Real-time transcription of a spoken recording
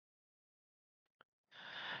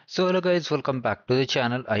So hello guys, welcome back to the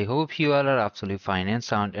channel. I hope you all are absolutely fine and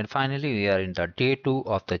sound, and finally we are in the day 2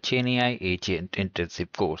 of the GenAI agent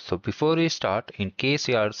intensive course. So before we start, in case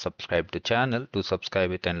you are subscribed to the channel, do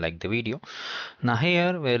subscribe it and like the video. Now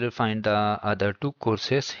here we will find the other two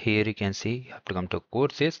courses. Here you can see you have to come to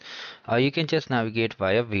courses. You can just navigate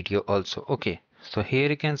via video also. Okay, so here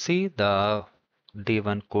you can see the day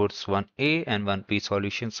 1 course 1A and 1B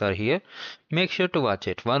solutions are here. Make sure to watch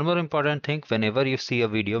it. One more important thing, whenever you see a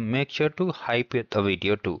video, make sure to hype it the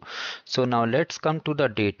video too. So now let's come to the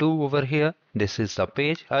day 2 over here. This is the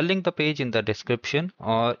page. I'll link the page in the description,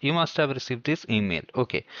 or you must have received this email.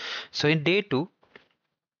 Okay, so in day 2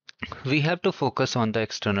 we have to focus on the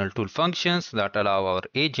external tool functions that allow our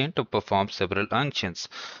agent to perform several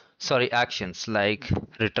actions like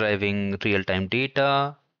retrieving real-time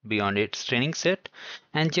data beyond its training set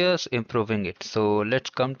and just improving it. So let's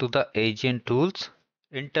come to the agent tools,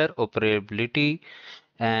 interoperability,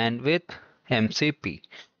 and with MCP.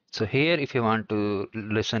 So here, if you want to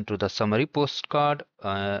listen to the summary postcard,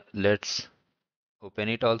 let's open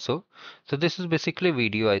it also. So this is basically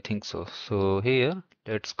video, I think so. So here,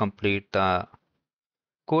 let's complete the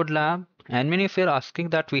code lab. And many of you are asking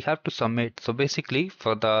that we have to submit. So basically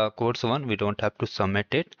for the course one, we don't have to submit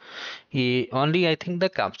it. Only I think the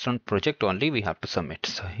capstone project only we have to submit.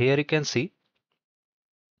 So here you can see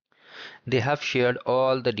they have shared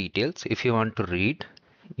all the details. If you want to read,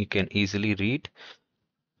 you can easily read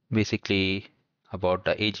basically about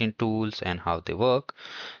the agent tools and how they work.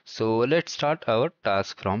 So let's start our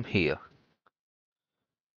task from here.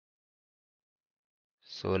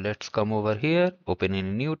 So let's come over here, open in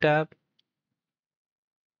a new tab.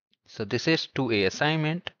 So this is 2A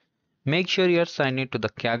assignment. Make sure you are signed in to the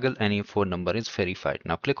Kaggle and your phone number is verified.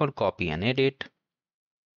 Now click on copy and edit.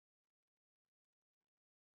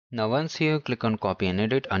 Now once you click on copy and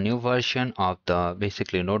edit, a new version of the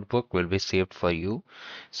basically notebook will be saved for you.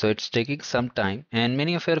 So it's taking some time and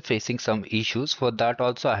many of you are facing some issues. For that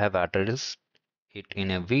also I have addressed it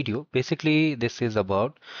in a video. Basically this is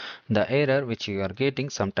about the error which you are getting,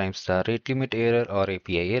 sometimes the rate limit error or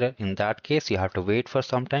API error. In that case you have to wait for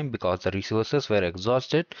some time because the resources were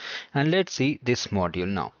exhausted. And let's see this module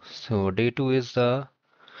now. So day 2 is the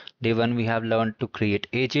day 1. We have learned to create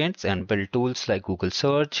agents and build tools like Google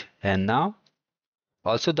search, and now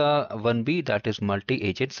also the 1B, that is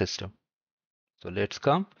multi-agent system. So let's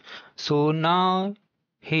come. So now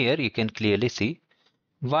here you can clearly see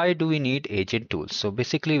why do we need agent tools. So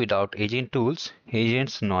basically without agent tools,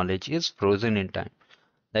 agent's knowledge is frozen in time.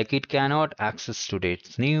 Like it cannot access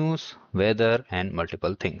today's news, weather, and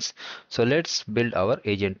multiple things. So let's build our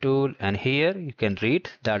agent tool, and here you can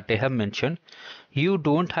read that they have mentioned you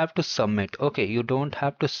don't have to submit. Okay, you don't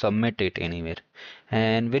have to submit it anywhere.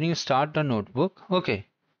 And when you start the notebook, okay,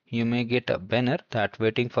 you may get a banner that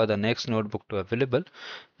waiting for the next notebook to available.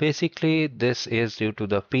 Basically this is due to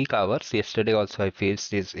the peak hours. Yesterday also I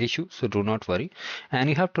faced this issue, so do not worry. And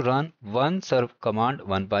you have to run one serve command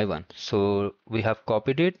one by one. So we have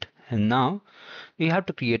copied it, and now we have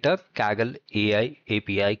to create a Kaggle AI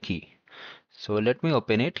API key. So let me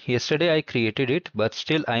open it. Yesterday I created it, but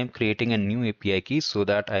still I am creating a new API key so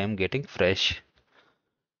that I am getting fresh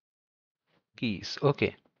keys.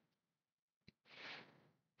 Okay,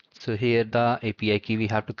 so here the API key we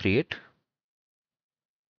have to create.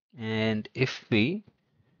 And if we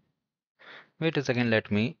wait a second,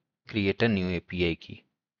 let me create a new API key.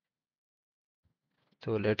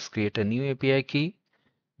 So let's create a new API key.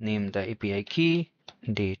 Name the API key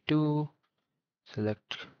day 2.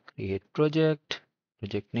 Select create project.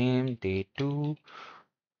 Project name day 2.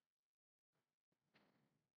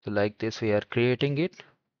 So like this we are creating it.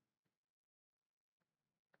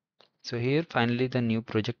 So here finally the new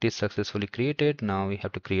project is successfully created. Now we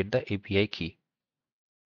have to create the API key.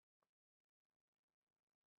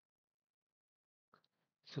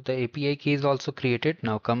 So the API key is also created.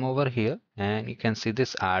 Now come over here and you can see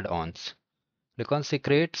this add-ons. Click on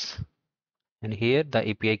secrets, and here the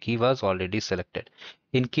API key was already selected.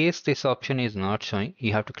 In case this option is not showing,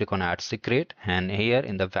 you have to click on add secret, and here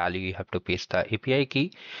in the value you have to paste the API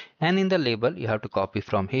key, and in the label you have to copy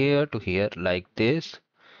from here to here like this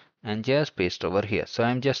and just paste over here. So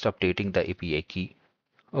I'm just updating the API key.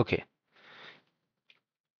 Okay,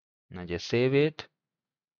 now just save it.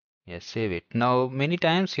 Yes, save it. Now, many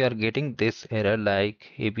times you are getting this error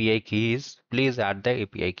like API keys. Please add the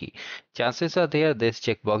API key. Chances are there this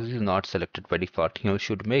checkbox is not selected by default. You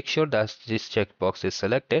should make sure that this checkbox is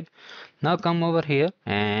selected. Now come over here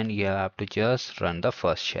and you have to just run the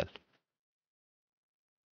first shell.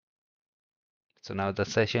 So now the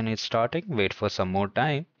session is starting. Wait for some more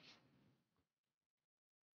time.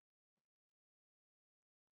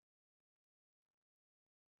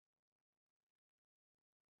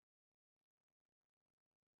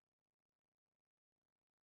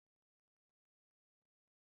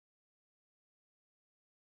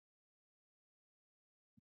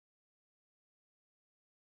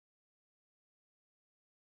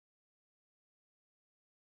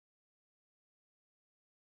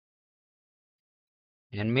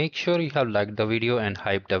 And make sure you have liked the video and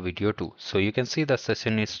hyped the video too. So you can see the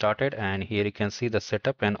session is started, and here you can see the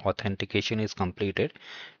setup and authentication is completed.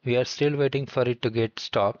 We are still waiting for it to get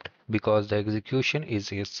stopped because the execution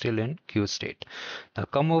is still in queue state. Now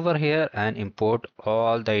come over here and import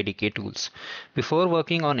all the ADK tools. Before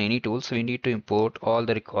working on any tools, we need to import all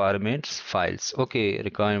the requirements files. Okay,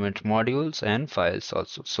 requirement modules and files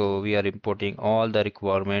also. So we are importing all the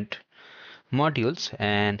requirement modules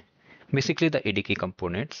and basically the ADK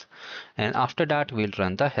components, and after that we'll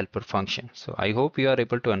run the helper function. So I hope you are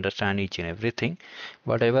able to understand each and everything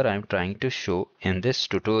whatever I'm trying to show in this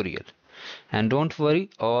tutorial. And don't worry,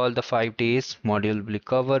 all the 5 days module will be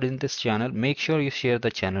covered in this channel. Make sure you share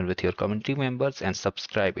the channel with your community members and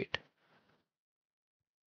subscribe it.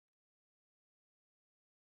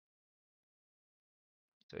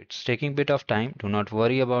 So it's taking a bit of time, do not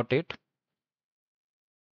worry about it.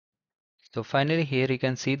 So finally here you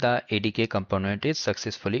can see the ADK component is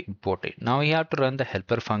successfully imported. Now we have to run the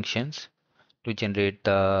helper functions to generate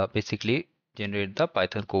the basically generate the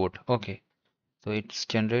Python code. Okay, so it's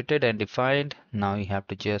generated and defined. Now you have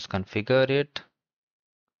to just configure it.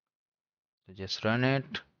 So just run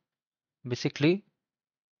it. Basically,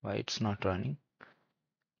 why it's not running?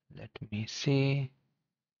 Let me see.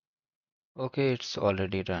 Okay, it's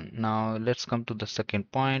already run. Now let's come to the second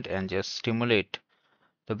point and just stimulate.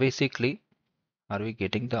 So basically, are we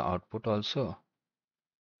getting the output also?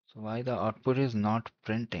 So why the output is not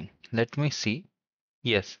printing? Let me see.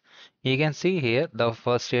 Yes, you can see here the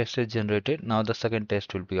first test is generated. Now the second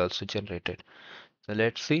test will be also generated. So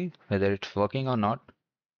let's see whether it's working or not.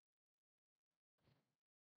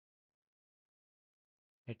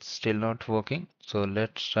 It's still not working. So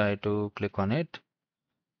let's try to click on it.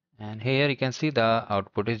 And here you can see the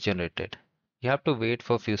output is generated. You have to wait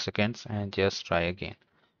for a few seconds and just try again.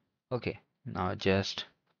 Okay, now just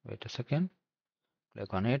wait a second.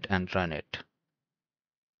 Click on it and run it.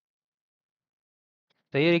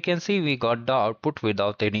 So here you can see we got the output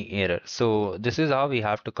without any error. So this is how we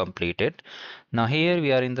have to complete it. Now here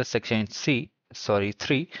we are in the section 3.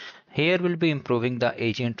 Here we'll be improving the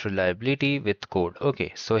agent reliability with code.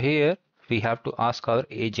 Okay, so here we have to ask our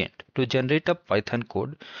agent to generate a Python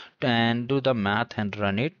code and do the math and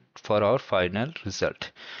run it for our final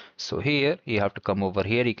result. So here you have to come over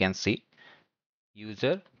here. You can see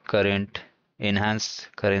user current enhanced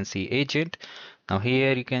currency agent. Now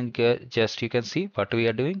here you can get just you can see what we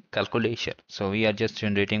are doing calculation. So we are just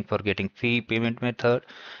generating for getting fee, payment method,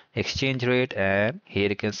 exchange rate, and here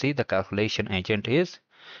you can see the calculation agent is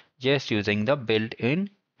just using the built-in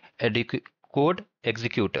code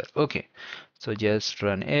executor. Okay, so just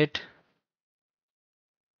run it.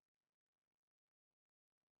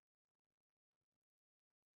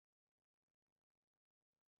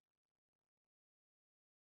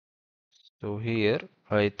 So here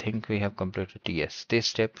I think we have completed. Yes, this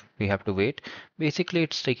step we have to wait. Basically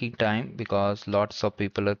it's taking time because lots of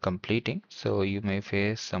people are completing, so you may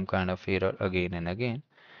face some kind of error again and again.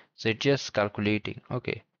 So it's just calculating.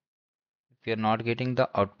 Okay, if you're not getting the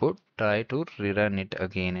output, try to rerun it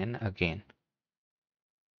again and again.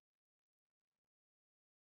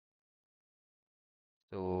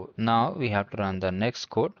 So now we have to run the next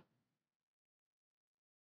code.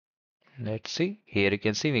 Let's see. Here you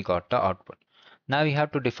can see we got the output. Now we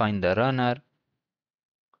have to define the runner.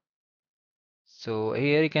 So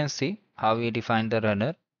here you can see how we define the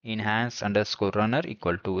runner. Enhance underscore runner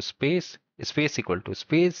equal to space, space equal to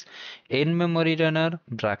space, in memory runner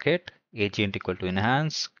bracket, agent equal to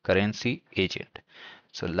enhance currency agent.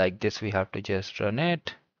 So like this we have to just run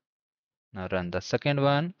it. Now run the second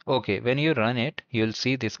one. Okay, when you run it, you'll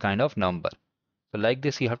see this kind of number. So like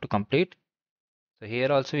this you have to complete. So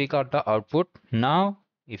here also we got the output. Now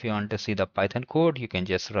if you want to see the Python code, you can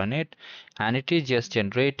just run it and it is just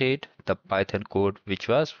generated the Python code which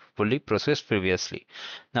was fully processed previously.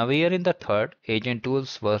 Now we are in the third, agent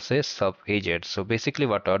tools versus sub agents. So basically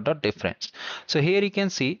what are the difference? So here you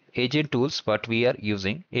can see agent tools what we are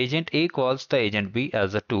using. Agent A calls the agent B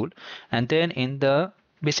as a tool, and then in the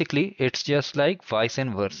basically it's just like vice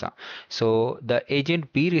and versa. So the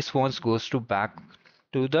agent B response goes to back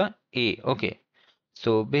to the A. Okay,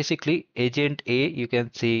 so basically agent A you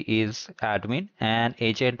can see is admin and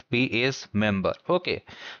agent B is member. Okay,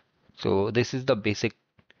 so this is the basic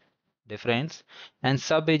difference. And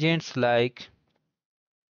sub agents like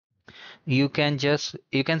you can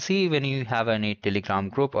see when you have any telegram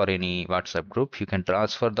group or any WhatsApp group, you can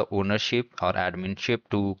transfer the ownership or adminship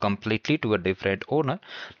to completely to a different owner.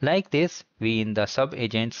 Like this we in the sub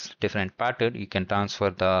agents different pattern, you can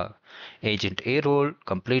transfer the agent A role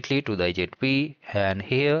completely to the agent B, and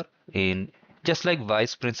here in just like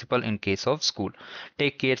vice principal in case of school.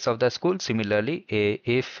 Take case of the school. Similarly,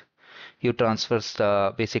 if you transfers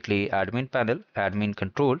the basically admin panel, admin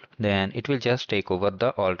control, then it will just take over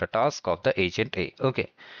the all the task of the agent A.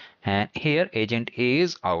 Okay, and here agent A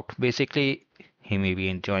is out. Basically, he may be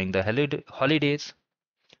enjoying the holidays.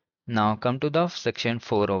 Now come to the section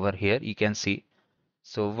 4 over here. You can see.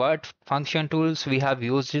 So what function tools we have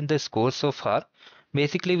used in this course so far?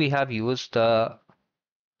 Basically, we have used the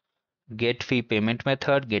get fee payment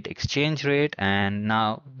method, get exchange rate, and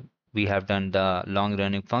now we have done the long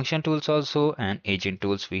running function tools also, and agent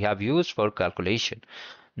tools we have used for calculation.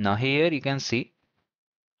 Now here you can see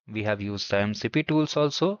we have used the MCP tools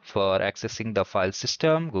also for accessing the file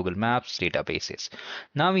system, Google Maps, databases.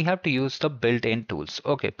 Now we have to use the built-in tools.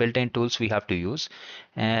 Okay, built-in tools we have to use,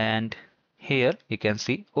 and here you can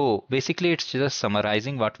see, oh, basically it's just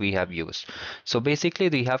summarizing what we have used. So basically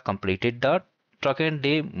we have completed the second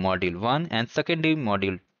day module 1 and second day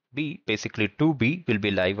module B, basically 2B will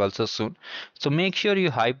be live also soon. So make sure you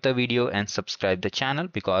hype the video and subscribe the channel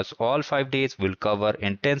because all 5 days will cover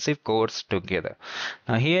intensive course together.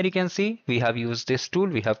 Now here you can see we have used this tool,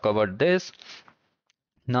 we have covered this.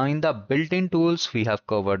 Now in the built-in tools, we have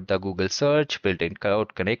covered the Google search, built-in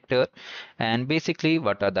cloud connector, and basically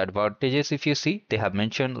what are the advantages if you see, they have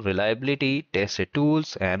mentioned reliability, tested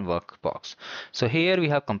tools, and workbox. So here we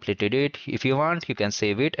have completed it. If you want, you can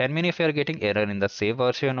save it. And many of you are getting error in the save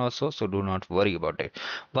version also, so do not worry about it.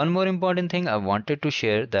 One more important thing I wanted to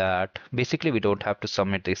share that basically we don't have to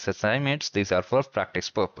submit these assignments. These are for practice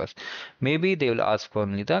purpose. Maybe they will ask for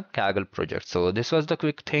only the Kaggle project. So this was the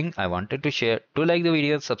quick thing I wanted to share. Do like the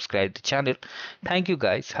video, subscribe the channel. Thank you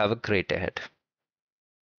guys. Have a great day ahead.